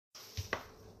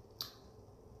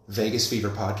Vegas Fever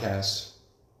Podcast.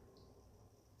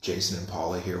 Jason and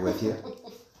Paula here with you.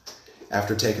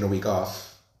 After taking a week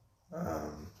off,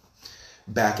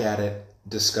 back at it,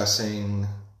 discussing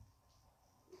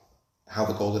how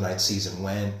the Golden Knights season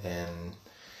went and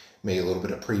made a little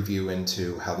bit of preview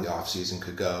into how the offseason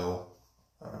could go.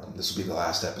 This will be the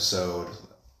last episode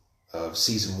of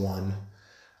season 1.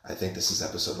 I think this is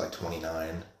episode like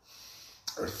 29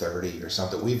 or 30 or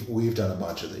something. We've done a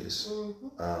bunch of these.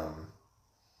 Mm-hmm.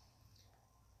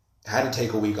 Had to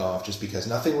take a week off just because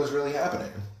nothing was really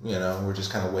happening. You know, we're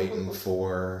just kind of waiting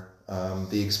for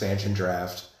the expansion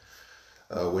draft,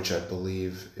 which I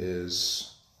believe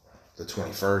is the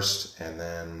 21st, and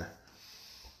then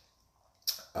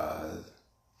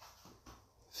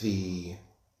the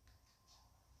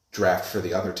draft for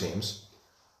the other teams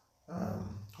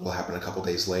will happen a couple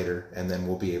days later, and then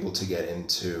we'll be able to get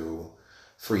into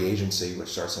free agency, which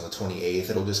starts on the 28th.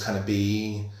 It'll just kind of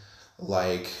be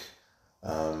like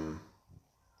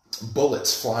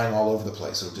bullets flying all over the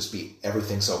place. It'll just be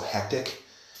everything so hectic.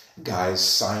 Guys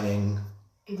signing,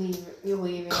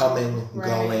 leaving, coming, right.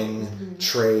 going, mm-hmm.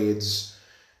 Trades.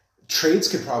 Trades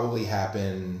could probably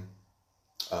happen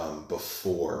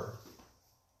before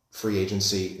free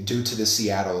agency due to the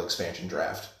Seattle expansion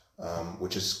draft,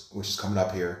 which is coming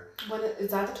up here. When is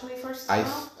that, the 21st?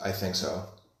 I think so.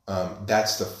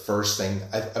 That's the first thing.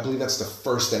 I believe that's the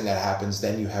first thing that happens.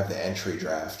 Then you have the entry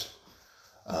draft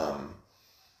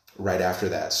right after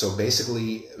that. So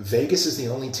basically, Vegas is the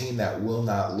only team that will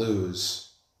not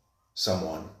lose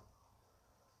someone.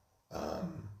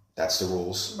 That's the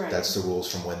rules. Right. That's the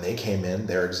rules from when they came in.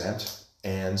 They're exempt.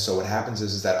 And so what happens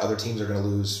is that other teams are going to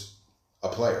lose a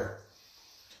player.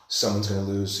 Someone's going to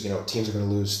lose, teams are going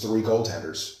to lose 3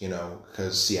 goaltenders,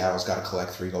 because Seattle's got to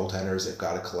collect 3 goaltenders. They've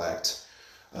got to collect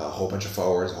a whole bunch of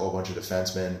forwards, a whole bunch of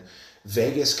defensemen.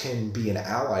 Vegas can be an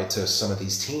ally to some of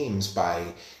these teams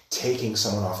by taking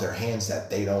someone off their hands that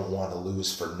they don't want to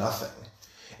lose for nothing.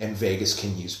 And Vegas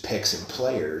can use picks and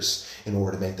players in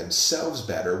order to make themselves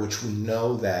better, which we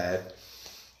know that,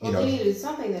 they need to do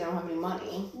something. They don't have any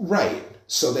money. Right.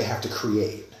 So they have to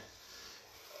create,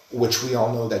 which we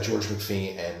all know that George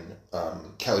McPhee and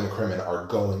Kelly McCrimmon are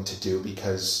going to do,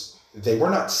 because they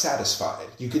were not satisfied.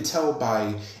 You could tell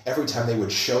by every time they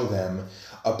would show them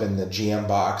up in the GM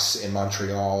box in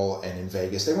Montreal and in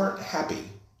Vegas, they weren't happy.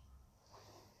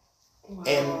 Wow.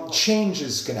 And change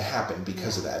is going to happen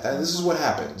because of that. This is what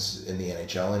happens in the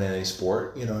NHL and in any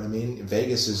sport. You know what I mean?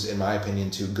 Vegas is, in my opinion,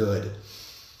 too good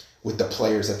with the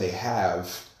players that they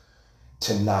have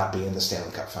to not be in the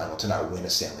Stanley Cup final, to not win a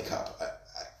Stanley Cup.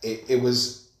 It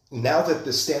was, now that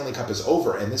the Stanley Cup is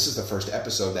over, and this is the first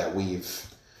episode that we've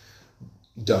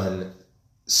done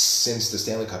since the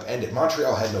Stanley Cup ended,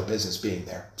 Montreal had no business being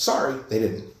there. Sorry, they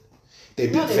didn't. They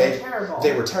were terrible.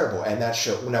 They were terrible, and that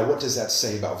show. Now, what does that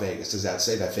say about Vegas? Does that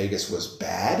say that Vegas was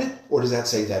bad, or does that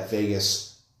say that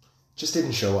Vegas just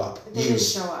didn't show up? They didn't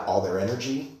show up. All their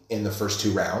energy in the first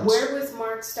 2 rounds. Where was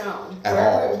Mark Stone?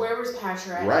 Where was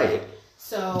Pacioretty? Right.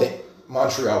 So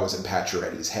Montreal was in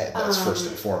Pacioretty's head. That's first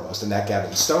and foremost, and that got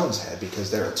in Stone's head because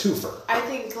they're a twofer. I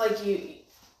think, like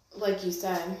you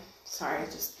said. Sorry, I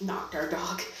just knocked our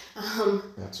dog.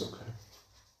 That's okay.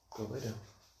 Go lay down.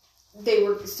 They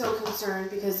were so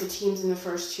concerned because the teams in the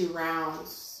first 2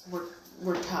 rounds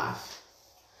were tough.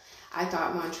 I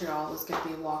thought Montreal was going to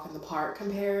be a walk in the park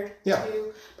compared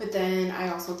to. But then I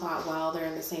also thought, well, they're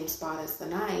in the same spot as the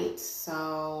Knights.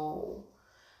 So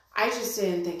I just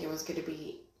didn't think it was going to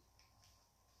be...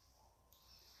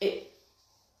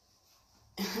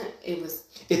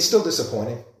 It's still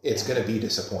disappointing. It's going to be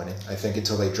disappointing, I think,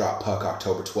 until they drop puck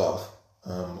October 12th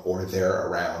or they're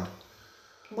around.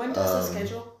 When does the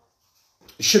schedule?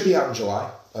 It should be out in July.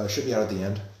 Should be out at the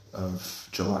end of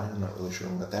July. I'm not really sure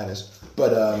what that is.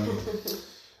 But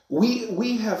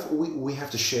we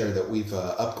have to share that we've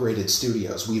upgraded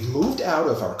studios. We've moved out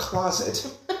of our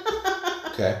closet.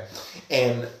 Okay.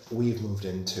 And we've moved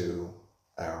into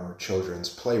our children's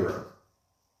playroom.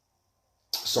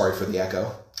 Sorry for the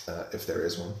echo, if there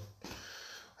is one.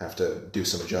 I have to do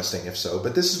some adjusting if so.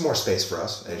 But this is more space for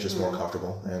us. And it's just more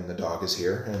comfortable. And the dog is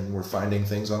here. And we're finding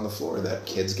things on the floor that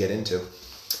kids get into,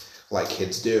 like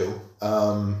kids do.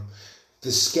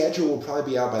 The schedule will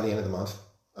probably be out by the end of the month.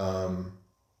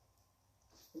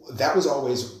 That was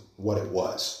always what it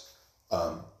was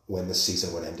when the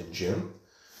season would end in June.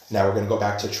 Now we're going to go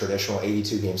back to traditional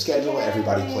 82-game schedule. Yay.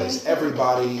 Everybody plays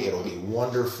everybody. It'll be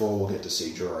wonderful. We'll get to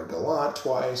see Gerard Gallant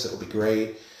twice. It'll be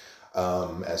great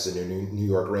as the New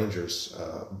York Rangers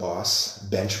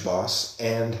bench boss.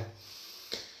 And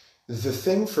the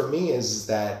thing for me is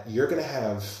that you're going to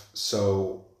have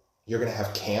You're going to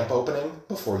have camp opening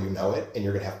before you know it, and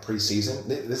you're going to have preseason.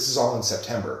 This is all in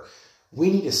September. We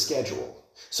need a schedule.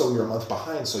 So you're a month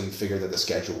behind, so you figure that the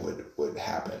schedule would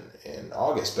happen in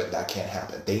August, but that can't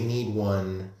happen. They need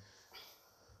one.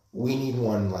 We need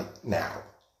one like now.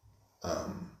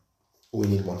 We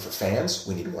need one for fans.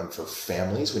 We need one for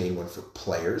families. We need one for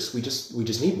players. We just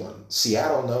need one.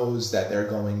 Seattle knows that they're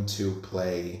going to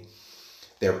play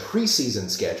their preseason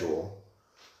schedule.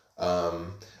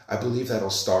 I believe that'll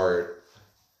start.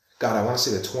 God, I want to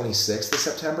say the 26th of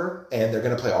September, and they're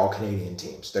going to play all Canadian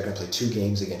teams. They're going to play 2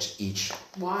 games against each.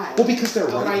 Why? Well, because they're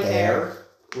right there.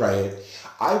 Right.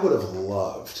 I would have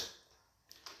loved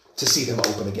to see them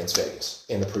open against Vegas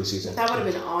in the preseason. That would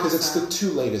have been awesome. Because it's the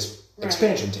 2 latest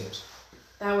expansion teams.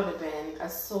 That would have been a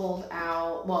sold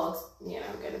out. Well,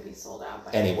 it's going to be sold out.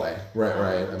 But anyway, right.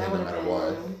 I mean, no matter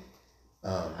what.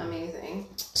 Amazing.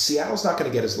 Seattle's not going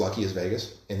to get as lucky as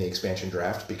Vegas in the expansion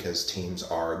draft because teams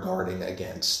are guarding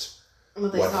against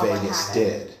what Vegas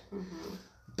did. Mm-hmm.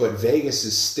 But Vegas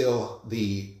is still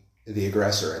the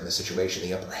aggressor in the situation,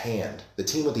 the upper hand. The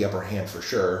team with the upper hand for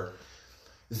sure.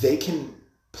 They can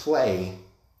play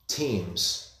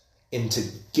teams into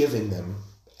giving them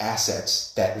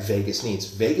assets that Vegas needs.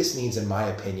 Vegas needs, in my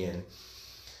opinion,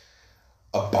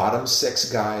 a bottom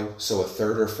 6 guy, so a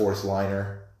 3rd or 4th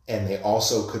liner. And they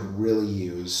also could really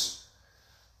use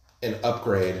an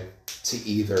upgrade to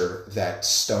either that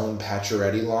Stone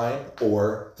Pacioretty line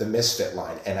or the Misfit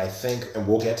line. And I think, and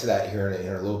we'll get to that here in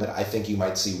a little bit, I think you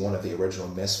might see one of the original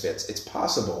Misfits. It's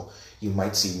possible you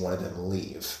might see one of them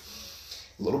leave.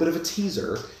 A little bit of a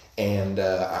teaser. And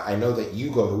I know that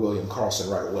you go to William Karlsson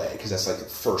right away because that's like the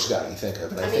first guy you think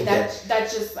of. And I think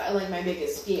that's just like my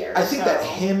biggest fear. I think that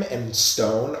him and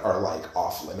Stone are like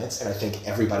off limits, and I think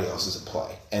everybody else is in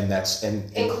play, and that's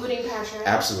including Patrick.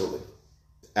 Absolutely.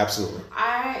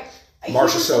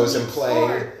 Marchessault is in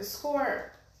play. Score.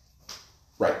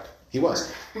 Right, he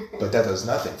was, but that does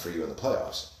nothing for you in the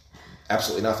playoffs.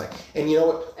 Absolutely nothing. And you know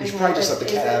what? We should probably just let the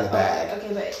cat out of the bag.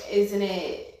 Okay, but isn't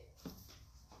it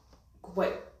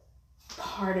what?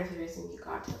 Part of the reason you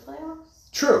got to the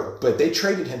playoffs? True, but they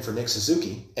traded him for Nick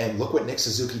Suzuki, and look what Nick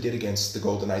Suzuki did against the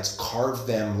Golden Knights. Carved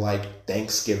them like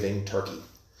Thanksgiving turkey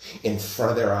in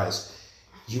front of their eyes.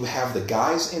 You have the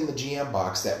guys in the GM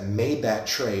box that made that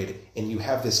trade, and you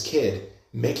have this kid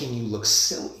making you look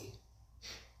silly.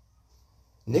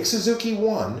 Nick Suzuki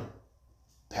 1,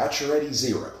 Pacioretty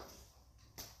 0.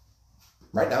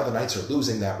 Right now the Knights are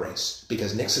losing that race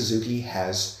because Nick Suzuki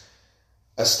has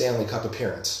a Stanley Cup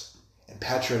appearance. And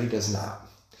Pacioretty does not.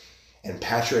 And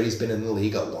Pacioretty's been in the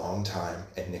league a long time,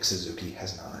 and Nick Suzuki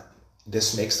has not.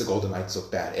 This makes the Golden Knights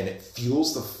look bad, and it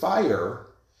fuels the fire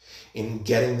in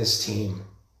getting this team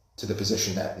to the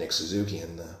position that Nick Suzuki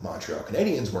and the Montreal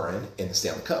Canadiens were in the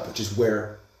Stanley Cup, which is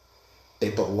where they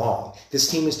belong. This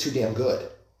team is too damn good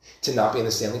to not be in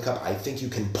the Stanley Cup. I think you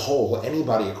can poll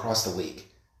anybody across the league.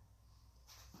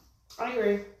 I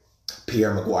agree.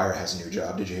 Pierre Maguire has a new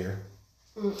job, did you hear?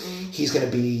 Mm-mm. He's going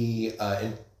to be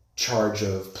in charge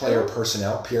of player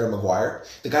personnel, Pierre Maguire.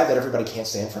 The guy that everybody can't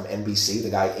stand from NBC, the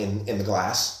guy in the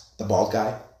glass, the bald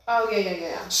guy. Oh,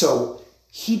 yeah. So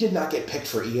he did not get picked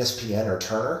for ESPN or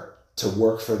Turner to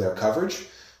work for their coverage.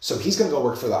 So he's going to go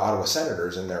work for the Ottawa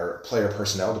Senators in their player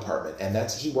personnel department. And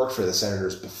he worked for the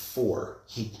Senators before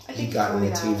he got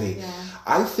into TV. Yeah.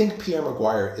 I think Pierre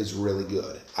Maguire is really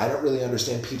good. I don't really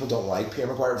understand. People don't like Pierre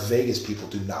Maguire. Vegas people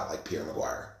do not like Pierre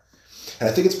Maguire. And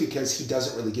I think it's because he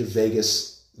doesn't really give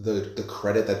Vegas the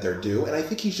credit that they're due. And I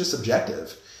think he's just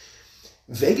objective.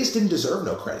 Vegas didn't deserve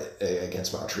no credit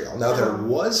against Montreal. Now, there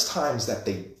was times that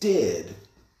they did.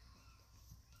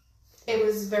 It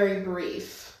was very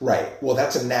brief. Right. Well,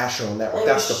 that's a national network.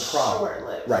 That's the problem.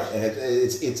 Short-lived. Right. And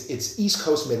it's East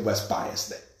Coast, Midwest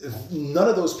bias. None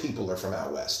of those people are from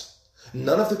out West.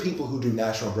 None of the people who do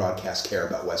national broadcasts care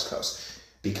about West Coast.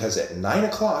 Because at 9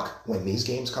 o'clock, when these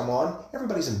games come on,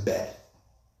 everybody's in bed.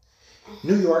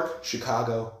 New York,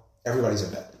 Chicago, everybody's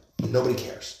in bed. Nobody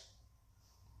cares.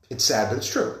 It's sad, but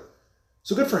it's true.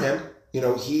 So good for him.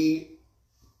 He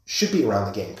should be around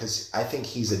the game because I think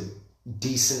he's a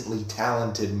decently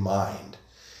talented mind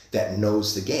that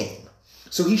knows the game.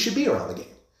 So he should be around the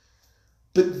game.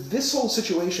 But this whole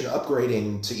situation,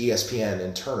 upgrading to ESPN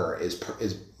and Turner, is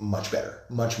much better.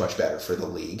 Much, much better for the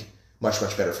league. Much,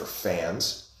 much better for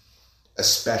fans,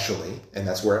 especially, and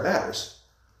that's where it matters.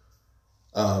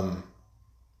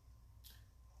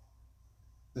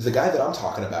 The guy that I'm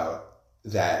talking about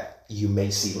that you may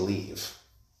see leave,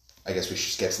 I guess we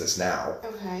should get to this now,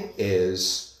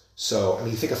 is,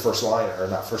 you think of first liner, or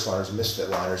not first liners, misfit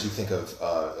liners, you think of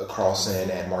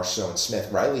Karlsson and Marchessault and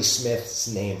Smith. Riley Smith's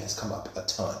name has come up a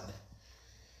ton.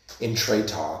 in trade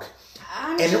talk.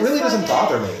 And it really doesn't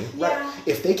bother me. Yeah. Right?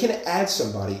 If they can add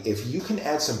somebody, if you can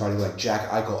add somebody like Jack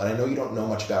Eichel, and I know you don't know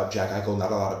much about Jack Eichel,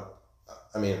 not a lot of,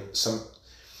 I mean, some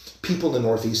people in the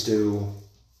Northeast do,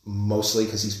 mostly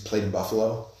because he's played in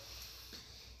Buffalo.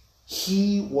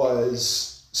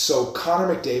 So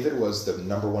Connor McDavid was the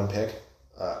number one pick,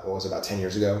 what was it, about 10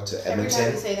 years ago to Edmonton. Every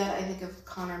time you say that, I think of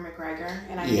Connor McGregor,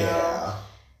 and I know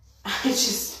I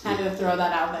just had to throw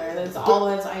that out there. That's all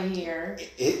that I hear.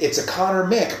 It's a Connor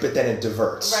Mick, but then it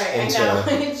diverts. Right, I know.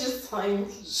 It's just like...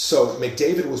 So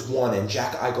McDavid was one, and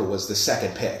Jack Eichel was the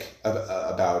second pick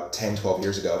about 10, 12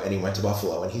 years ago, and he went to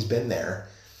Buffalo, and he's been there,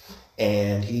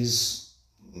 and he's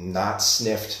not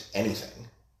sniffed anything,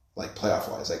 like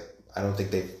playoff-wise. Like, I don't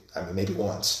think maybe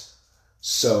once.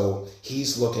 So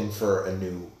he's looking for a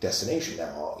new destination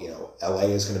now. You know, LA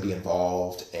is going to be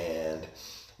involved, and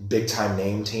big-time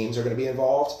name teams are going to be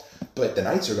involved. But the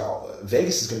Knights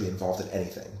Vegas is going to be involved in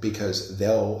anything because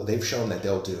they've shown that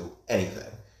they'll do anything.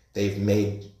 They've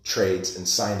made trades and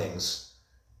signings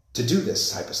to do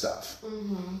this type of stuff.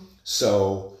 Mm-hmm.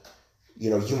 So, you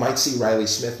know, you might see Riley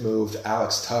Smith moved.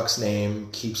 Alex Tuck's name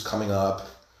keeps coming up.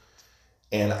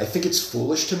 And I think it's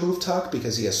foolish to move Tuck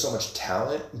because he has so much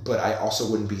talent, but I also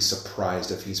wouldn't be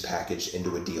surprised if he's packaged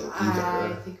into a deal either.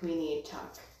 I think we need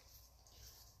Tuck.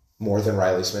 More than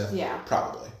Riley Smith? Yeah.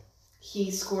 Probably.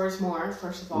 He scores more,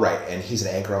 first of all. Right, and he's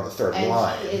an anchor on the third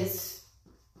line. And he is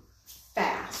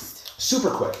fast. Super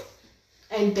quick.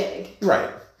 And big.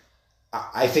 Right.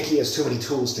 I think he has too many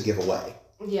tools to give away.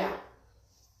 Yeah.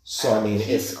 So, I mean...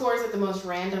 He scores at the most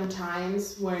random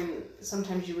times when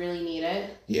sometimes you really need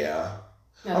it. Yeah.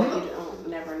 Not that you don't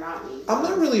never not need it. I'm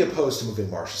not really opposed to moving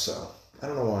Marchessault. I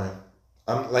don't know why.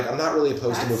 I'm not really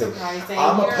opposed to moving... Surprising.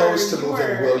 I'm opposed to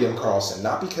moving William Karlsson.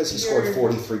 Not because he scored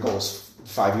 43 goals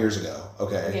 5 years ago.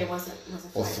 Okay. Okay, wasn't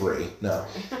well, 3. No.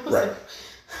 Right.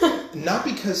 Not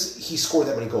because he scored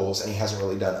that many goals and he hasn't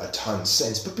really done a ton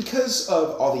since, but because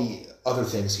of all the other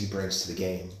things he brings to the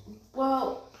game.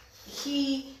 Well,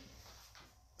 he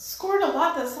scored a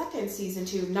lot the second season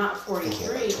too, not 43. I think he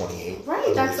had like 28.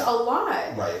 Right, that's a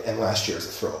lot. Right, and last year's a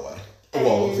throwaway.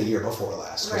 Well, the year before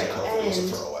last, because of COVID, was a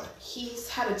throwaway. He's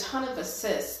had a ton of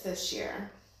assists this year.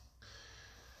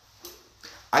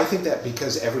 I think that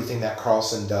because everything that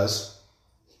Karlsson does,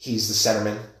 he's the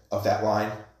centerman of that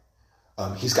line.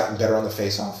 He's gotten better on the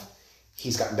faceoff.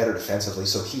 He's gotten better defensively,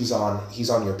 so he's on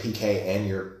your PK and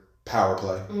your power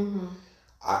play. Mm-hmm.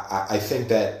 I think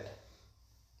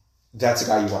that's a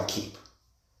guy you want to keep.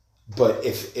 But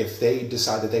if they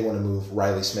decide that they want to move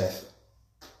Riley Smith,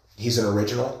 he's an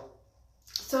original.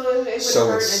 So it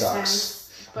sucks.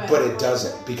 Sense, but it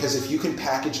doesn't. Because if you can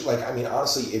package,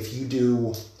 honestly, if you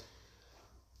do...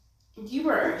 You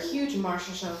were a huge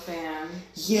Marchessault fan.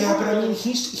 Yeah, but I mean,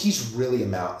 he's really a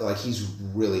mouth. He's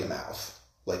really a mouth.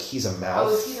 He's a mouth.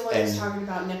 Oh, is he the one who's talking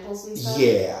about nipples and stuff?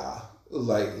 Yeah.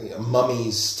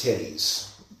 Mummy's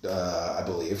titties, I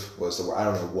believe, was the word. I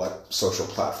don't know what social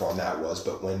platform that was,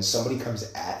 but when somebody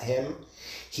comes at him,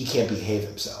 he can't behave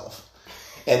himself.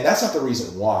 And that's not the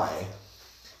reason why.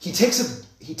 He takes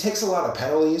a lot of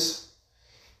penalties.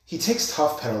 He takes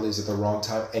tough penalties at the wrong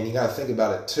time, and you got to think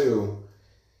about it, too.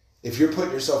 If you're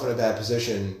putting yourself in a bad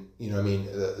position,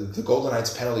 the Golden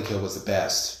Knights penalty kill was the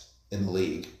best in the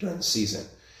league during the season.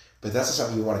 But that's not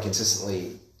something you want to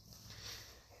consistently...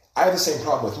 I have the same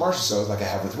problem with Marchessault like I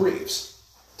have with Reeves.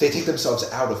 They take themselves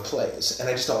out of plays, and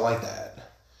I just don't like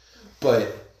that. But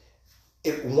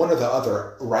one or the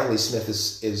other, Riley Smith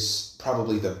is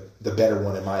probably the better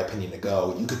one, in my opinion, to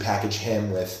go. You could package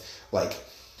him with,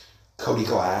 Cody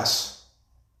Glass...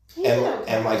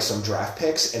 And some draft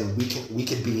picks, and we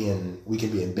could be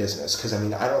in business, because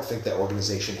I don't think that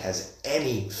organization has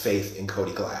any faith in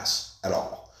Cody Glass at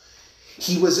all.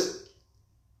 He was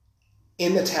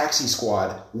in the taxi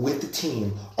squad with the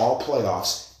team all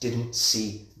playoffs, didn't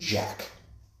see jack,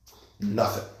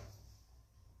 nothing,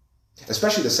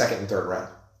 especially the second and third round.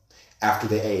 After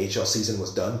the AHL season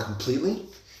was done completely,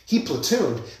 he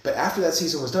platooned, but after that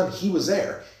season was done, he was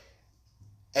there,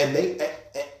 and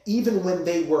even when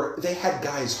they had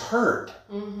guys hurt.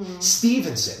 Mm-hmm.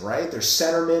 Stevenson, right? Their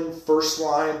centerman, first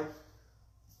line.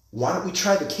 Why don't we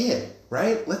try the kid,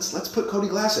 right? Let's put Cody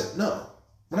Glass in. No,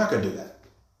 we're not going to do that.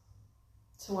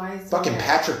 So why is fucking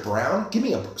Patrick Brown?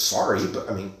 Sorry, but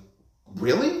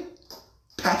really?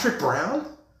 Patrick Brown?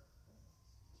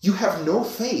 You have no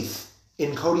faith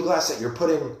in Cody Glass that you're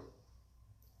putting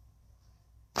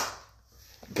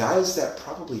guys that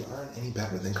probably aren't any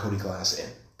better than Cody Glass in.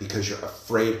 Because you're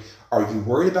afraid. Are you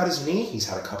worried about his knee? He's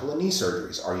had a couple of knee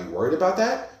surgeries. Are you worried about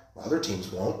that? Well, other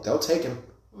teams won't. They'll take him.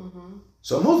 Mm-hmm.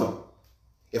 So move him.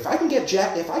 If I can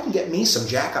get me some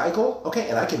Jack Eichel, okay,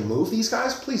 and I can move these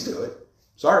guys, please do it.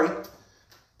 Sorry.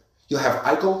 You'll have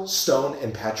Eichel, Stone,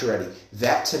 and Pacioretty.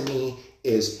 That, to me,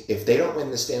 is, if they don't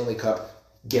win the Stanley Cup,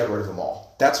 get rid of them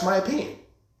all. That's my opinion.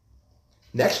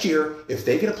 Next year, if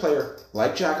they get a player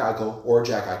like Jack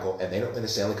Eichel, and they don't win the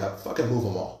Stanley Cup, fucking move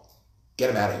them all. Get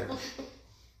them out of here.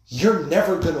 You're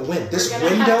never going to win. This window...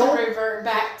 We're going to have to revert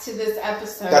back to this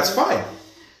episode. That's fine.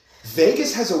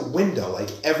 Vegas has a window like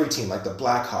every team, like the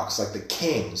Blackhawks, like the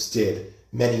Kings did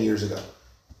many years ago.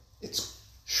 It's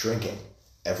shrinking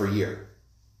every year.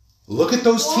 Look at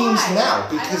those teams now,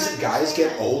 because guys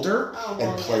get older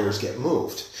and players get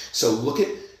moved. So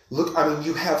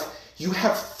you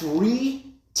have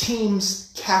 3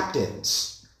 teams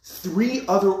captains, 3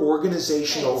 other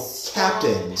organizational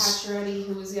captains. Pacioretty,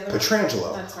 who was the other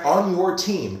Pietrangelo, That's right. on your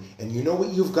team, and you know what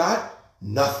you've got?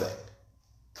 Nothing.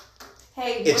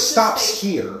 Hey, it stops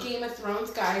here. Game of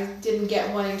Thrones guy didn't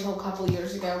get one until a couple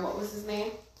years ago. What was his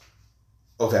name?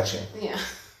 Ovechkin. Yeah.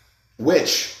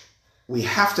 Which we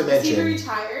have to mention. Is he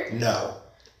retired? No.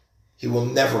 He will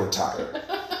never retire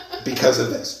because of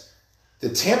this. The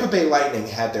Tampa Bay Lightning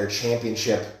had their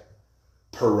championship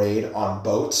parade on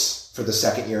boats for the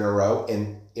second year in a row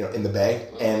in the Bay,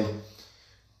 and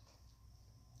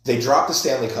they dropped the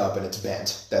Stanley Cup and it's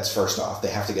bent. That's first off. They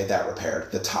have to get that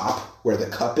repaired. The top where the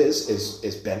cup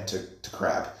is bent to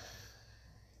crap.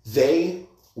 They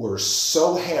were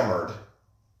so hammered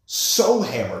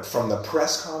from the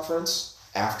press conference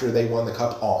after they won the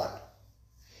cup on.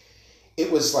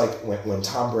 It was like when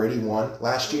Tom Brady won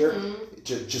last year,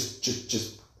 just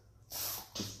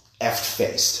effed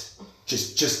faced,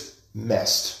 just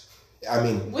messed. I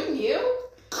mean, wouldn't you?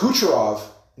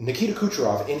 Nikita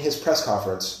Kucherov, in his press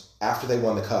conference after they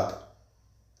won the cup,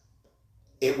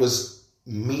 it was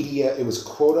media. It was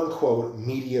quote unquote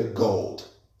media gold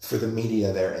for the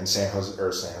media there in Tampa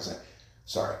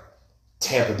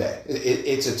Bay.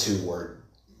 It's a 2-word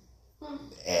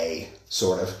A,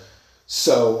 sort of.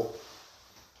 So,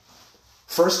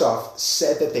 first off,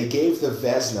 said that they gave the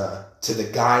Vezina to the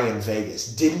guy in Vegas.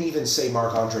 Didn't even say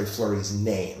Marc-Andre Fleury's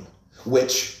name,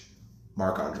 which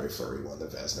Marc-Andre Fleury won the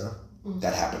Vezina.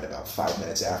 That happened about 5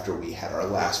 minutes after we had our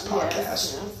last podcast.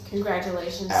 Yes.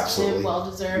 Congratulations. Absolutely.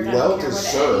 Well-deserved. Well I don't care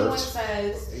deserved. what anyone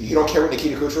says. You don't care what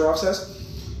Nikita Kucherov says?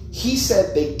 He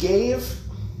said they gave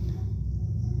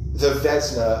the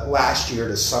Vezina last year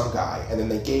to some guy, and then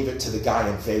they gave it to the guy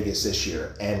in Vegas this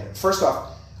year. And first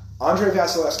off, Andrei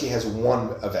Vasilevsky has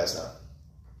won a Vezina.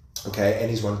 Okay? And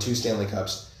he's won 2 Stanley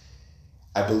Cups.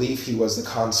 I believe he was the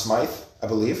Conn Smythe,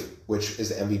 which is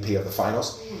the MVP of the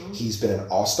finals. Mm-hmm. He's been an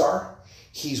all-star.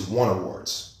 He's won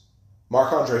awards.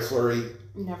 Marc-Andre Fleury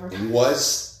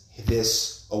was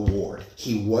this award.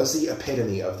 He was the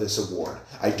epitome of this award.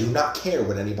 I do not care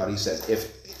what anybody says.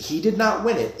 If he did not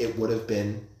win it, it would have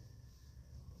been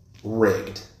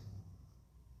rigged.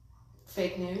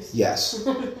 Fake news? Yes.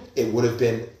 It would have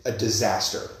been a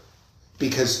disaster.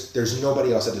 Because there's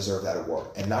nobody else that deserved that award.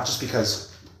 And not just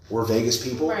because we're Vegas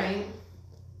people. Right.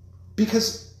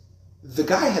 Because the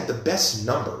guy had the best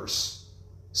numbers,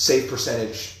 save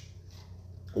percentage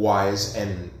wise,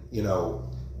 and,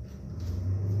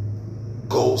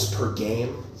 goals per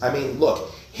game. I mean,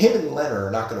 look, him and Leonard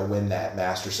are not going to win that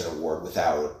Masterson Award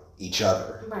without each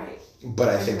other. Right. But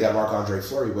I think that Marc-Andre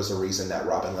Fleury was the reason that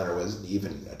Robin Leonard was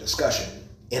even a discussion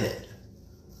in it.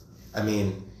 I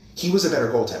mean, he was a better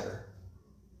goaltender.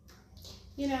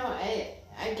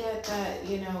 I get that,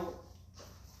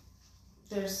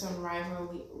 there's some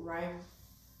rivalry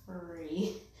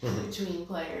between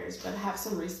players, but have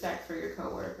some respect for your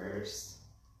coworkers.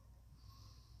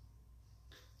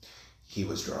 He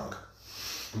was drunk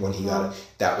when he got it.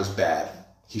 That was bad.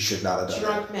 He should not have done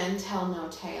Drunk that. men tell no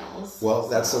tales. Well,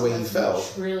 that's the way he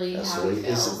felt. Really that's how he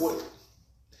feels.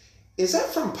 Is that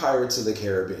from Pirates of the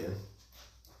Caribbean?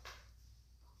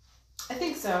 I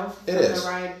think so. It is. The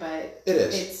ride, but it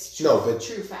is. It's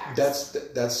true facts.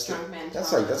 That's drunk men.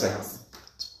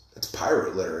 That's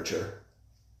pirate literature.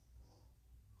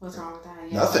 What's wrong with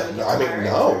that? Nothing. I mean,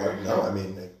 no. I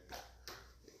mean,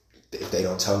 if they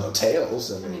don't tell no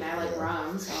tales. I like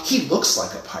rum. So. He looks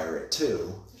like a pirate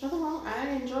too. There's nothing wrong. I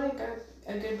enjoy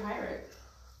a good pirate.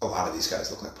 A lot of these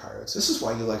guys look like pirates. This is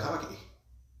why you like hockey.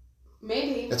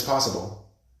 Maybe. It's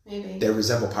possible. Maybe. They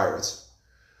resemble pirates.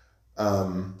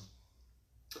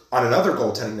 On another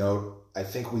goaltending note, I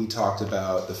think we talked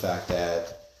about the fact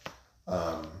that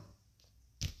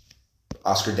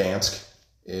Oscar Dansk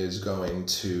is going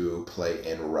to play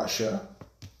in Russia.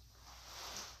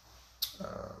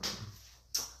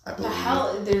 I believe. The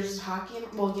hell, there's hockey.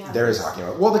 Well, yeah. There is hockey.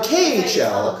 Well, the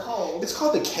KHL. It's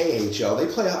called the KHL. They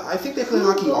play. I think they play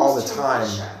hockey all the time.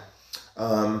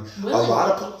 A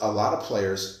lot of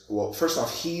players. Well, first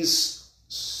off, he's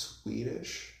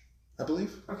Swedish, I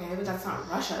believe. Okay, but that's not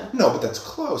Russia. No, but that's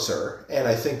closer. And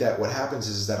I think that what happens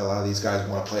is that a lot of these guys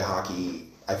want to play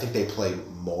hockey. I think they play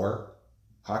more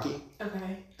hockey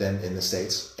than in the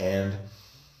States, and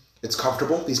it's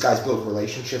comfortable. These guys build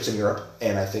relationships in Europe,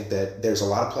 and I think that there's a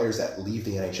lot of players that leave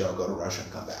the NHL and go to Russia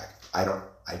and come back. I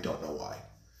don't know why,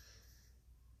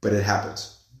 but it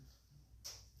happens.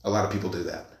 A lot of people do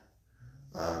that.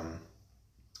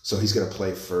 So he's going to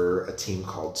play for a team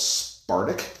called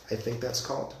Spartak, I think that's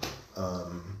called.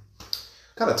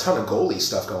 Got a ton of goalie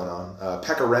stuff going on.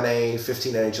 Pekka Rinne,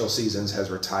 15 NHL seasons, has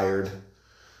retired.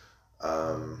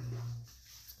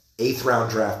 8th round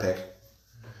draft pick,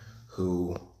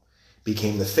 who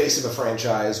became the face of a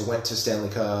franchise, went to Stanley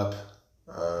Cup.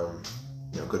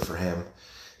 Good for him,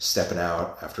 stepping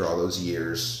out after all those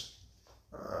years.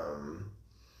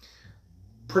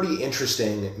 Pretty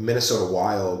interesting, Minnesota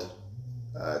Wild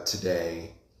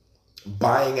today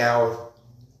buying out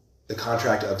the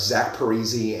contract of Zach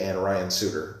Parise and Ryan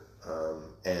Suter.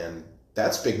 And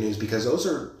that's big news because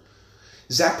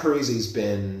Zach Parise's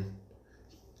been,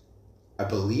 I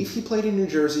believe he played in New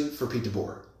Jersey for Pete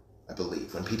DeBoer. I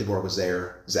believe when Pete DeBoer was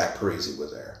there, Zach Parise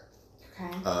was there.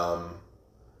 Okay.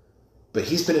 But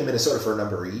he's been in Minnesota for a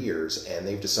number of years, and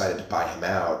they've decided to buy him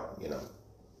out.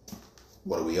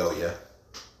 What do we owe you?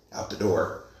 Out the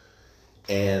door.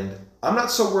 And I'm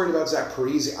not so worried about Zach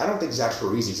Parise. I don't think Zach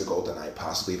Parise's a Golden Knight,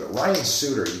 possibly, but Ryan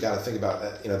Suter, you got to think about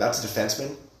that. That's a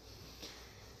defenseman.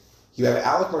 You have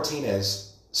Alec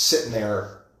Martinez sitting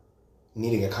there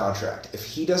needing a contract. If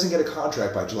he doesn't get a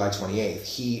contract by July 28th,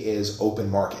 he is open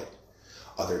market.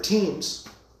 Other teams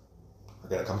are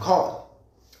going to come calling.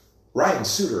 Ryan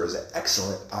Suter is an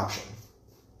excellent option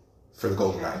for the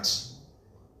Golden Knights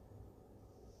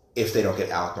if they don't get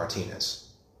Alec Martinez.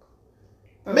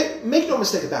 Make no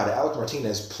mistake about it, Alec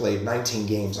Martinez played 19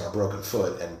 games on a broken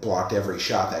foot and blocked every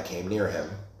shot that came near him,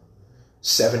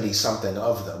 70-something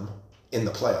of them in the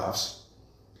playoffs.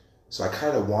 So I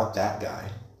kind of want that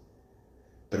guy.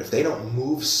 But if they don't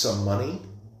move some money,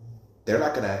 they're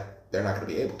not gonna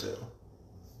be able to,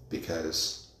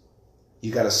 because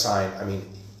you got to sign.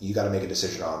 You got to make a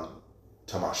decision on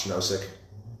Tomas Nosek.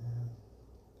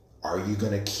 Are you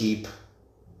going to keep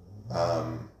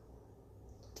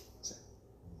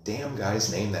damn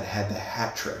guy's name that had the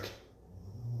hat trick?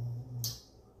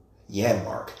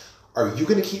 Janmark. Are you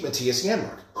going to keep Matthias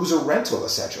Janmark, who's a rental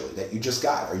essentially that you just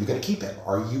got? Are you going to keep him?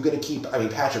 Are you going to keep?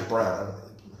 Patrick Brown. I don't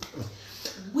know.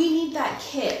 We need that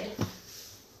kid.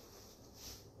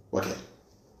 What kid?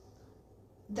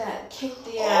 That kicked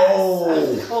the ass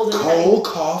of Cole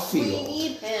Caulfield. We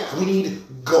need him. We need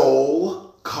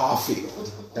Cole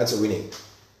Caulfield. That's what we need.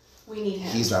 We need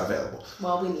him. He's not available.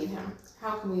 Well, we need him.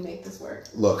 How can we make this work?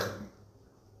 Look,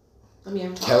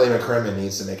 Kelly McCrimmon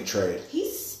needs to make a trade. He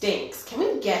stinks. Can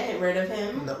we get rid of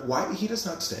him? No, why? He does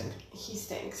not stink. He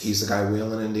stinks. He's the guy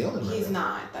wheeling and dealing. He's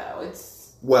not, though.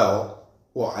 It's... Well,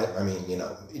 George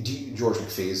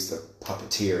McPhee's the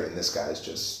puppeteer, and this guy's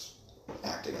just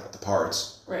acting out the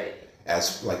parts. Right.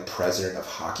 As, president of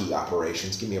hockey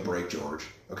operations. Give me a break, George.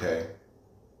 Okay?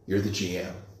 You're the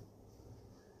GM.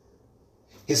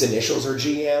 His initials are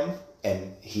GM,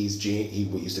 and he used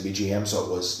to be GM, so it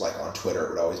was, on Twitter, it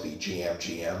would always be GM.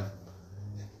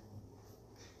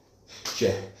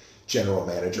 General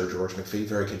Manager George McPhee.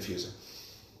 Very confusing.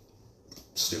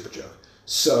 Stupid joke.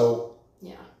 So...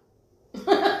 Yeah.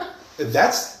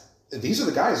 These are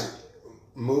the guys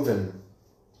moving.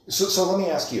 So let me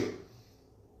ask you.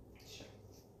 Sure.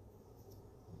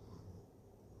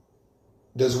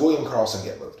 Does William Karlsson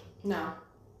get moved? No.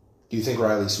 Do you think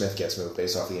Riley Smith gets moved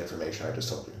based off the information I just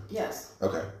told you? Yes.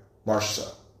 Okay.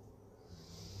 Marchessault?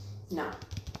 No.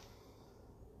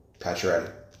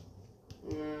 Pacioretty?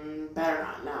 Better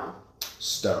not, no.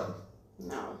 Stone?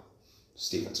 No.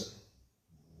 Stevenson?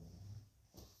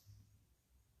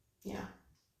 Yeah.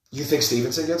 You think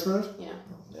Stevenson gets moved? Yeah.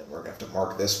 Yeah, we're going to have to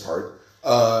mark this part.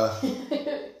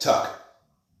 Tuck?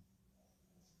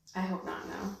 I hope not,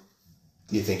 no.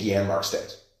 Do you think Janmark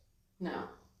stays? No.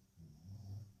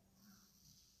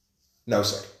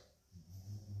 Nosek?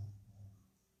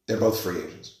 They're both free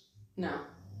agents. No.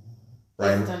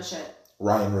 Ryan, done shit.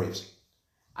 Ryan Reeves?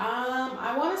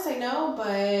 I want to say no, but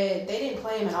they didn't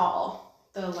play him at all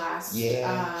the last...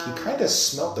 Yeah, he kind of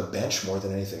smelt the bench more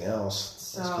than anything else.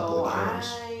 So I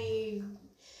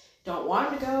don't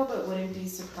want him to go, but wouldn't be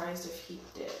surprised if he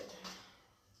did.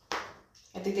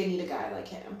 I think they need a guy like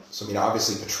him. So, I mean,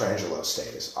 obviously Pietrangelo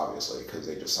stays, obviously, because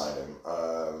they just signed him.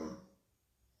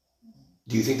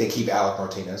 Do you think they keep Alec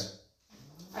Martinez?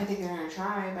 I think they're going to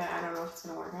try, but I don't know if it's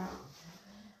going to work out.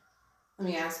 Let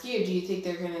me ask you, do you think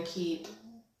they're going to keep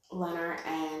Leonard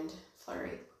and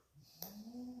Fleury?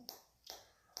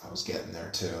 I was getting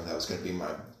there, too. That was going to be my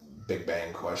Big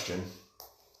Bang question.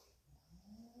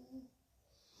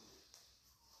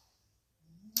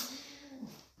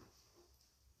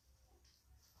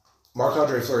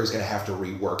 Marc-Andre Fleury is going to have to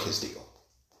rework his deal.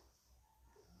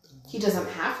 He doesn't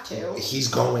have to. He's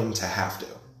going to have to.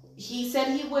 He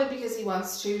said he would because he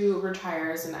wants to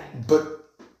retire as a Knight. But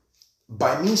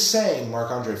by me saying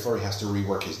Marc-Andre Fleury has to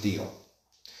rework his deal,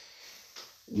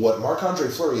 what Marc-Andre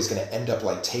Fleury is going to end up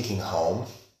like taking home,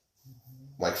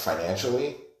 like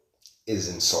financially, is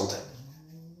insulting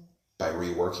by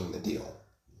reworking the deal.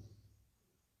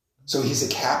 So he's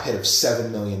a cap hit of $7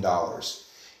 million.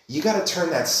 You got to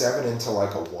turn that 7 into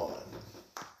like a 1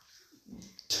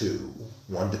 to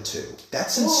 2.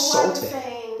 That's insulting.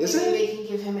 Isn't it? They can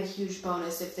give him a huge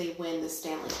bonus if they win the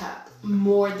Stanley Cup.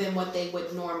 More than what they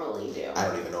would normally do. I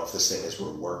don't even know if this thing is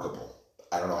reworkable.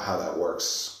 I don't know how that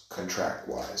works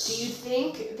contract-wise. Do you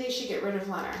think they should get rid of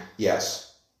Leonard?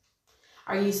 Yes.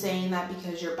 Are you saying that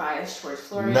because you're biased towards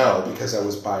Fleury? No, because I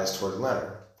was biased towards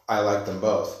Leonard. I like them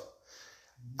both.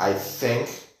 I think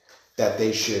that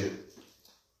they should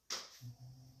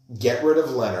get rid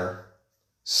of Leonard,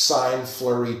 sign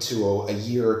Fleury to a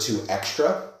year or two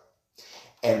extra,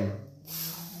 and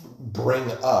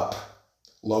bring up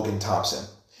Logan Thompson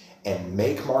and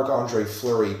make Marc-Andre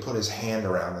Fleury put his hand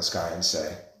around this guy and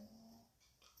say,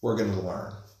 we're going to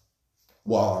learn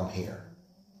while I'm here.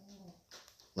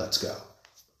 Let's go.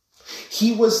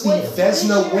 He was the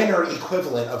Vezina winner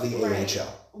equivalent of the AHL.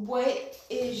 What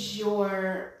is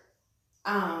your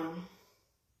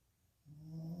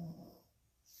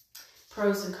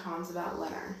pros and cons about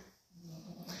Leonard?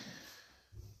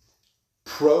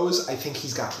 Pros, I think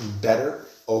he's gotten better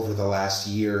over the last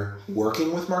year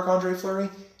working with Marc-Andre Fleury,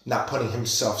 not putting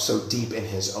himself so deep in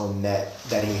his own net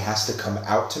that he has to come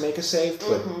out to make a save,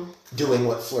 but doing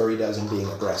what Fleury does and being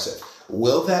aggressive.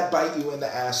 Will that bite you in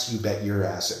the ass? You bet your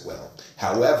ass it will.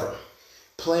 However,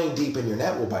 playing deep in your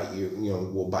net will bite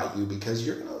you because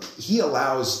he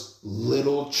allows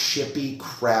little chippy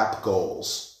crap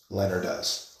goals. Leonard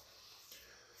does.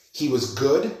 He was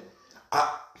good.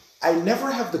 I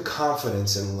never have the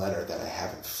confidence in Leonard that I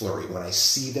have in Fleury. When I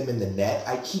see them in the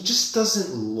net, he just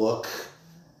doesn't look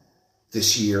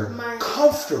this year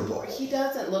comfortable. He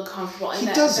doesn't look comfortable. And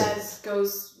that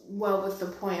goes well with the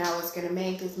point I was going to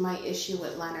make. Is my issue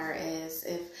with Leonard is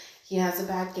if he has a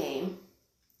bad game,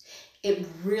 it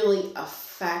really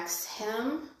affects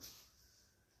him.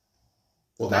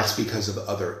 Well, that's because of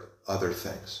other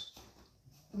things.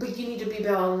 But you need to be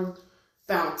able to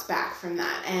bounce back from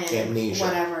that and amnesia.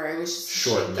 Whatever. It was just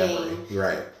short a memory. game.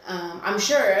 Right. I'm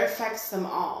sure it affects them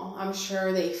all. I'm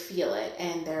sure they feel it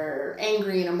and they're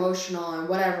angry and emotional and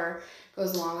whatever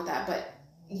goes along with that. But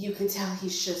you can tell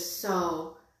he's just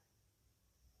so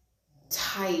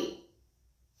tight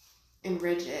and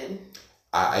rigid.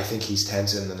 I think he's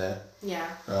tense in the net. Yeah.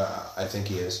 I think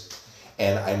he is.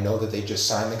 And I know that they just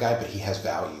signed the guy, but he has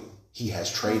value. He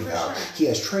has trade value. Sure. He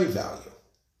has trade value.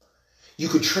 You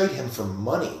could trade him for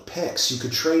money, picks. You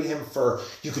could trade him for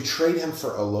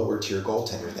a lower tier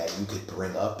goaltender that you could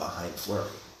bring up behind Fleury.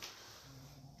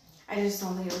 I just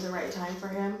don't think it was the right time for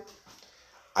him.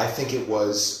 I think it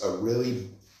was a really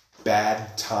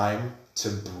bad time to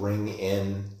bring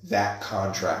in that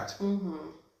contract. Mm-hmm.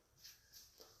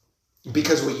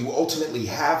 Because what you ultimately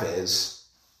have is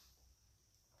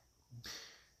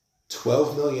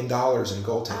 $12 million in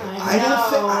goaltending.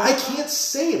 I can't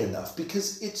say it enough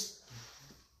because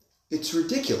it's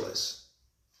ridiculous.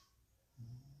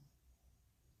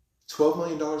 $12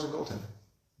 million in goaltending.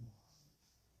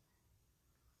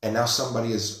 And now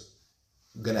somebody is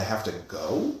going to have to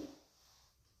go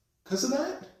because of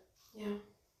that? Yeah.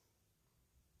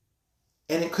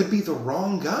 And it could be the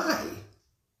wrong guy.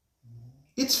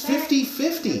 It's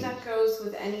 50-50. That goes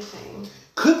with anything.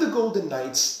 Could the Golden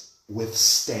Knights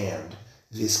withstand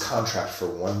this contract for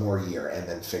one more year and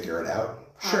then figure it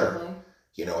out? Probably. Sure.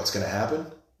 You know what's going to happen?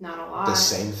 Not a lot. The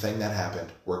same thing that happened.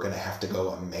 We're going to have to go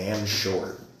a man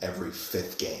short every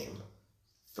fifth game.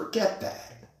 Forget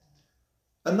that.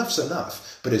 Enough's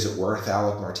enough. But is it worth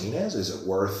Alec Martinez? Is it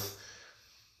worth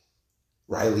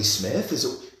Riley Smith?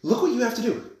 Look what you have to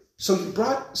do.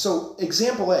 So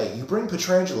example A, you bring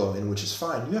Pietrangelo in, which is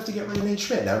fine. You have to get rid of Nate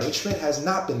Schmidt. Now, Nate Schmidt has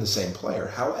not been the same player.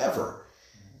 However,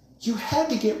 you had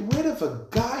to get rid of a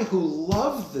guy who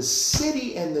loved the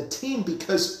city and the team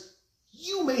because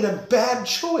you made a bad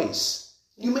choice.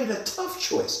 You made a tough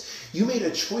choice. You made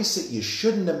a choice that you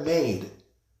shouldn't have made.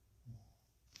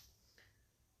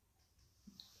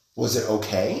 Was it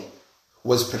okay?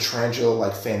 Was Pietrangelo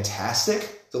like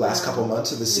fantastic the last couple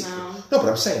months of the season? No, but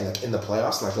I'm saying like in the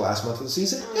playoffs, like the last month of the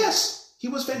season, yes, he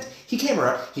was fantastic. He came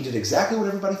around. He did exactly what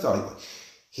everybody thought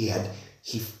he would.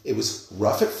 It was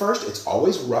rough at first. It's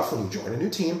always rough when you join a new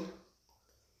team.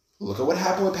 Look at what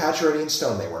happened with Pacioretty and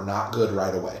Stone. They were not good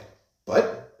right away,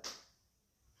 but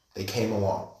they came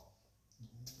along.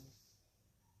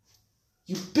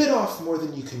 You bit off more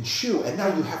than you can chew, and now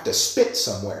you have to spit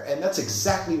somewhere, and that's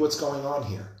exactly what's going on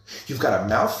here. You've got a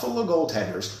mouthful of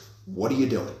goaltenders. What are you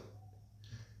doing?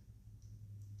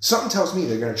 Something tells me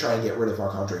they're going to try and get rid of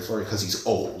Marc-Andre Fleury because he's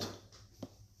old.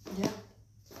 Yeah.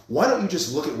 Why don't you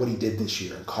just look at what he did this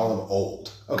year and call him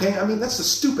old? Okay? I mean, that's the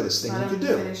stupidest thing you could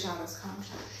do. Finish out his contract.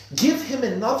 Give him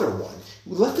another one.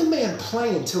 Let the man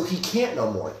play until he can't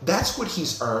no more. That's what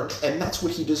he's earned, and that's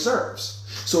what he deserves.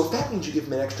 So if that means you give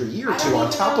him an extra year or two on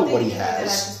top of what he has... I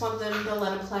just want them to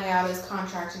let him play out his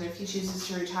contract, and if he chooses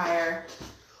to retire...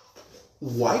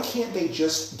 Why can't they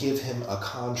just give him a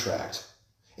contract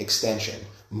extension,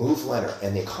 move Leonard,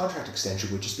 and the contract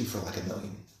extension would just be for like $1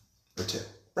 million or $2 million,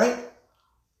 right?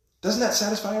 Doesn't that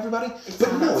satisfy everybody?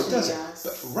 But no, it doesn't.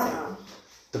 But, right. No.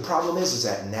 The problem is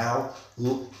that now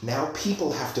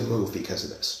people have to move because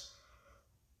of this.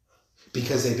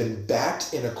 Because they've been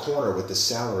backed in a corner with the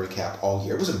salary cap all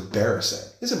year. It was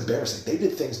embarrassing. It's embarrassing. They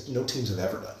did things no teams have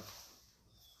ever done.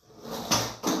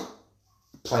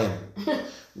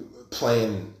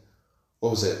 Playing,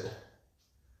 what was it?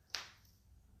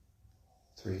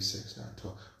 3, 6, 9,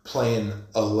 12. Playing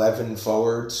 11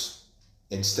 forwards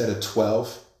instead of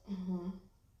 12. Mm-hmm.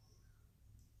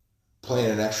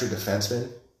 Playing an extra defenseman.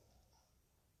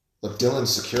 Look, Dylan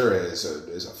Secura is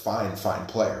a fine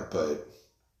player, but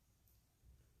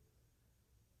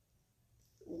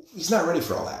he's not ready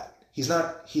for all that. He's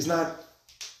not,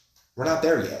 we're not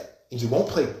there yet. And you won't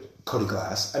play Cody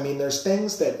Glass. I mean, there's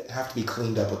things that have to be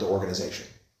cleaned up with the organization.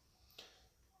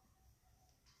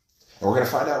 And we're going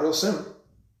to find out real soon.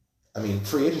 I mean,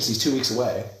 free agency's 2 weeks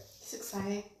away. It's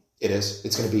exciting. It is.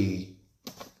 It's going to be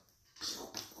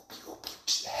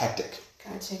hectic.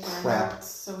 Gotta take our crap notes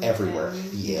so everywhere.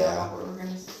 Yeah. What we're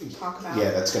going to talk about.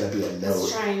 Yeah, that's going to be a note.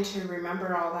 Just trying to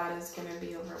remember all that is going to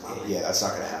be overwhelming. Yeah, that's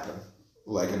not going to happen.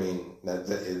 Like, I mean,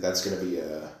 that's going to be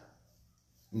a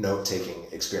note-taking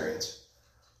experience.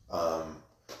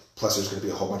 Plus, there's going to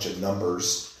be a whole bunch of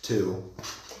numbers, too.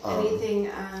 Anything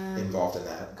involved in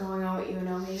that. Going on with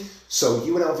UNLV? So,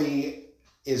 UNLV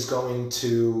is going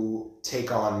to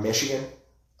take on Michigan,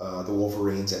 the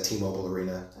Wolverines at T-Mobile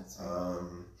Arena. That's right.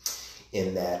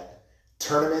 In that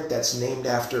tournament that's named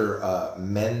after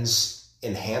men's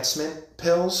enhancement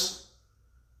pills.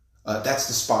 That's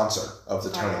the sponsor of the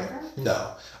tournament.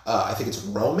 No. I think it's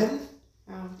Roman.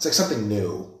 Oh. It's like something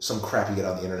new. Some crap you get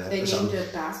on the internet. They named a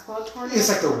basketball tournament? It's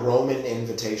like the Roman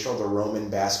Invitational, the Roman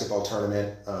basketball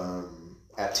tournament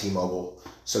at T-Mobile.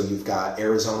 So you've got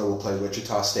Arizona will play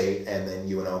Wichita State, and then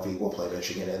UNLV will play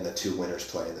Michigan, and the 2 winners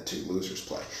play and the 2 losers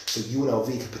play. So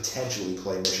UNLV could potentially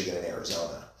play Michigan and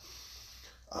Arizona.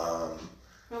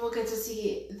 Well, we'll get to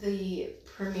see the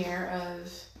premiere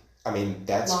of... I mean,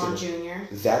 that's Lon Jr.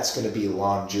 That's going to be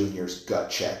Lon Jr.'s gut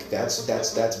check. That's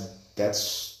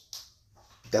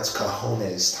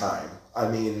cojones time. I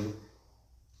mean,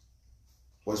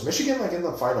 was Michigan like in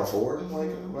the Final Four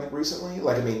like recently?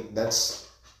 Like, I mean, it's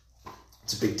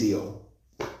a big deal.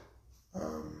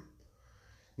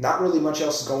 Not really much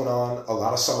else is going on. A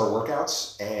lot of summer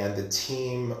workouts, and the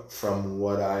team, from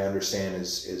what I understand,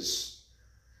 is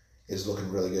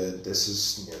looking really good.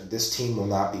 This team will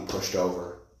not be pushed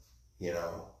over. You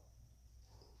know,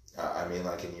 I mean,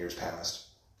 like in years past,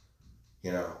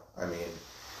 you know, I mean,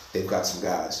 they've got some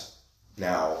guys.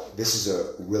 Now, this is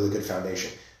a really good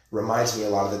foundation. Reminds me a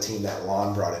lot of the team that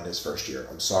Lon brought in his first year.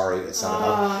 I'm sorry, it's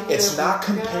not it's not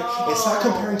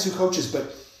comparing 2 coaches,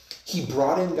 but he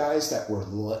brought in guys that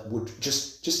would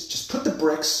just put the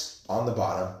bricks on the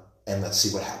bottom and let's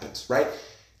see what happens, right?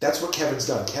 That's what Kevin's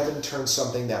done. Kevin turned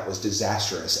something that was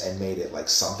disastrous and made it like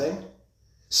something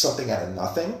out of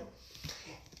nothing.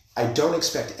 I don't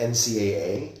expect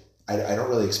NCAA. I don't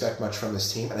really expect much from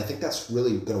this team, and I think that's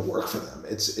really going to work for them.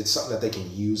 It's something that they can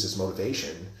use as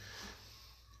motivation.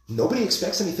 Nobody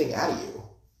expects anything out of you.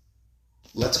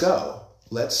 Let's go.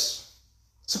 Let's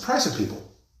surprise some people.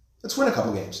 Let's win a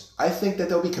couple games. I think that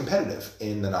they'll be competitive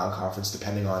in the non-conference,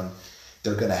 depending on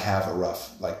they're going to have a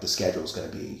rough, like the schedule is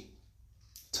going to be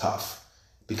tough.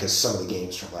 Because some of the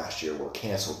games from last year were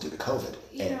canceled due to COVID.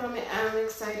 I'm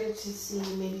excited to see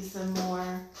maybe some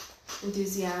more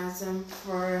enthusiasm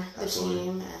for the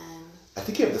team, and I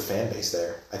think you have the fan base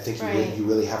there. I think you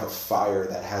really have a fire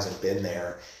that hasn't been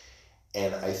there,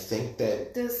 and I think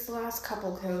that this last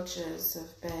couple coaches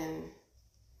have been.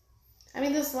 I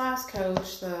mean, this last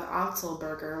coach, the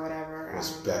Otzelberger or whatever,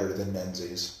 was better than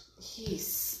Menzies. He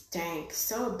stank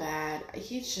so bad.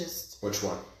 He's just. Which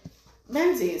one?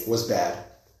 Menzies was bad.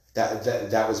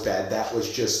 That was bad. That was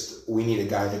just we need a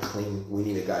guy to clean. We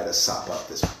need a guy to sop up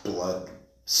this blood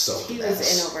soaked He mess.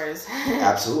 was in over his head.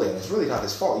 Absolutely, and it's really not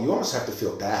his fault. You almost have to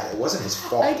feel bad. It wasn't his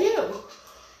fault. I do.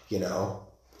 You know.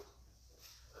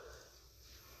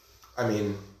 I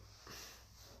mean,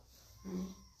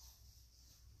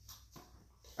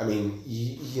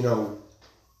 you know,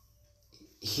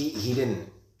 he didn't.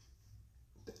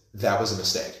 That was a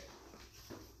mistake.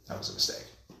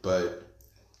 But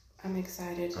I'm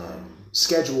excited.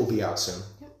 Schedule will be out soon.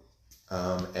 Yep.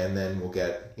 And then we'll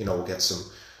get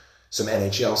some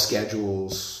NHL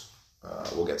schedules.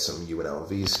 We'll get some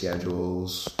UNLV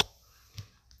schedules.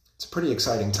 It's a pretty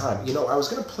exciting time. You know, I was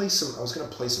gonna play some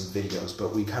videos,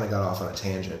 but we kind of got off on a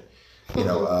tangent. You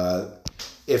know,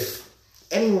 if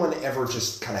anyone ever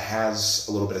just kind of has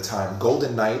a little bit of time,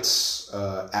 Golden Knights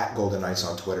at Golden Knights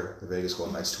on Twitter, the Vegas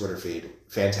Golden Knights Twitter feed,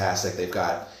 fantastic. They've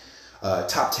got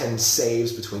top 10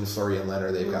 saves between Fleury and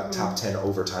Leonard. They've got top 10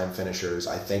 overtime finishers.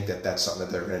 I think that's something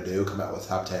that they're going to do, come out with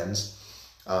top 10s.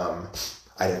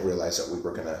 I didn't realize that we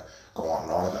were going to go on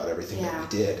and on about everything that we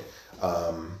did.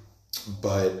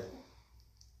 But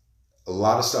a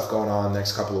lot of stuff going on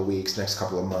next couple of weeks, next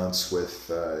couple of months with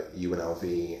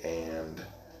UNLV and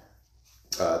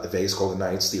the Vegas Golden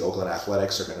Knights. The Oakland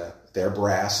Athletics their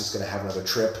brass is going to have another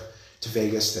trip to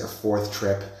Vegas, their fourth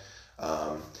trip.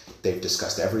 They've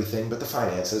discussed everything but the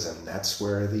finances, and that's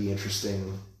where the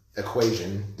interesting part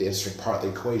of the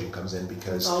equation comes in,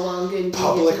 because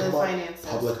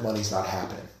public money's not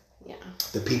happening. Yeah.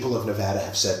 The people of Nevada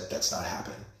have said that's not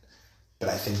happening. But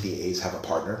I think the A's have a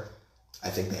partner. I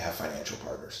think they have financial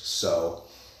partners. So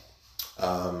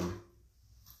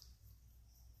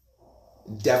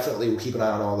definitely we'll keep an eye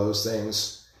on all those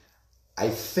things. I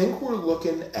think we're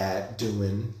looking at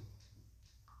doing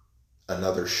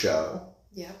another show.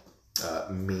 Yep.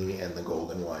 Me and the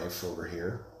Golden Wife over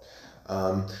here.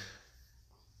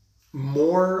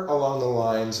 More along the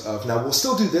lines of, now we'll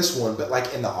still do this one, but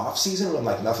like in the off season when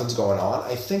like nothing's going on,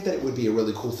 I think that it would be a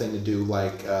really cool thing to do,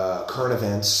 like current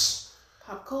events,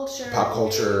 pop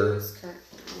culture, news,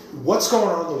 what's going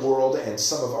on in the world, and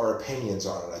some of our opinions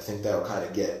on it. I think that'll kind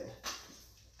of get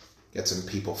some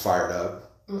people fired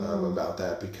up about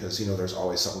that, because you know there's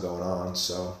always something going on.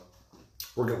 So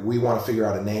we want to figure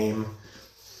out a name.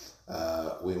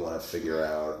 We want to figure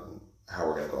out how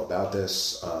we're going to go about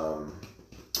this.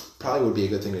 Probably would be a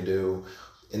good thing to do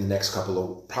in the next I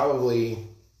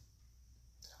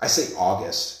say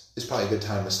August is probably a good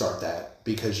time to start that,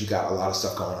 because you got a lot of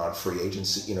stuff going on, free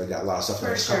agency, you know, you got a lot of stuff in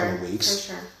the next couple of weeks.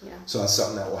 For sure, yeah. So that's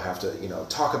something that we'll have to, you know,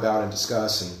 talk about and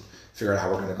discuss and figure out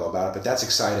how we're going to go about it. But that's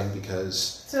exciting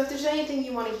because... So if there's anything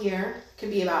you want to hear,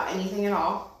 could be about anything at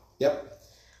all. Yep.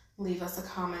 Leave us a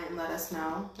comment and let us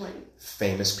know.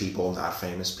 Famous people, not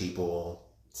famous people.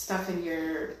 Stuff in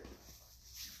your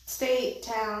state,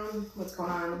 town, what's going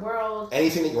on in the world.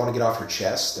 Anything that you want to get off your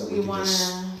chest. We want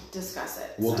to discuss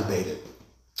it. We'll debate it.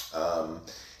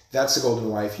 That's the Golden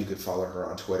Wife. You could follow her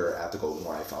on Twitter at the Golden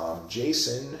Wife. I'm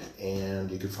Jason, and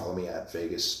you can follow me at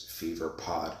Vegas Fever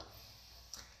Pod.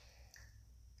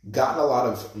 Gotten a lot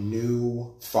of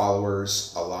new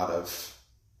followers, a lot of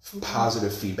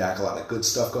positive feedback, a lot of good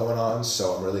stuff going on.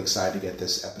 So I'm really excited to get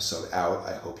this episode out.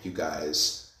 I hope you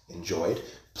guys enjoyed.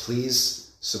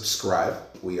 Please subscribe.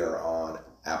 We are on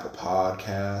Apple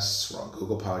Podcasts. We're on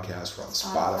Google Podcasts. We're on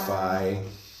Spotify.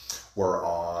 We're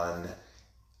on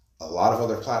a lot of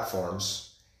other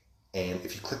platforms. And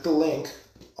if you click the link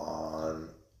on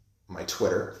my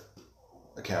Twitter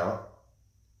account,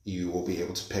 you will be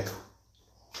able to pick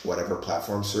whatever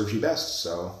platform serves you best.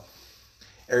 So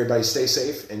everybody stay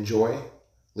safe, enjoy,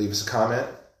 leave us a comment,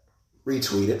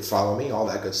 retweet it, follow me, all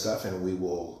that good stuff, and we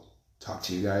will talk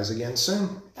to you guys again soon.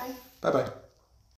 Bye. Bye-bye.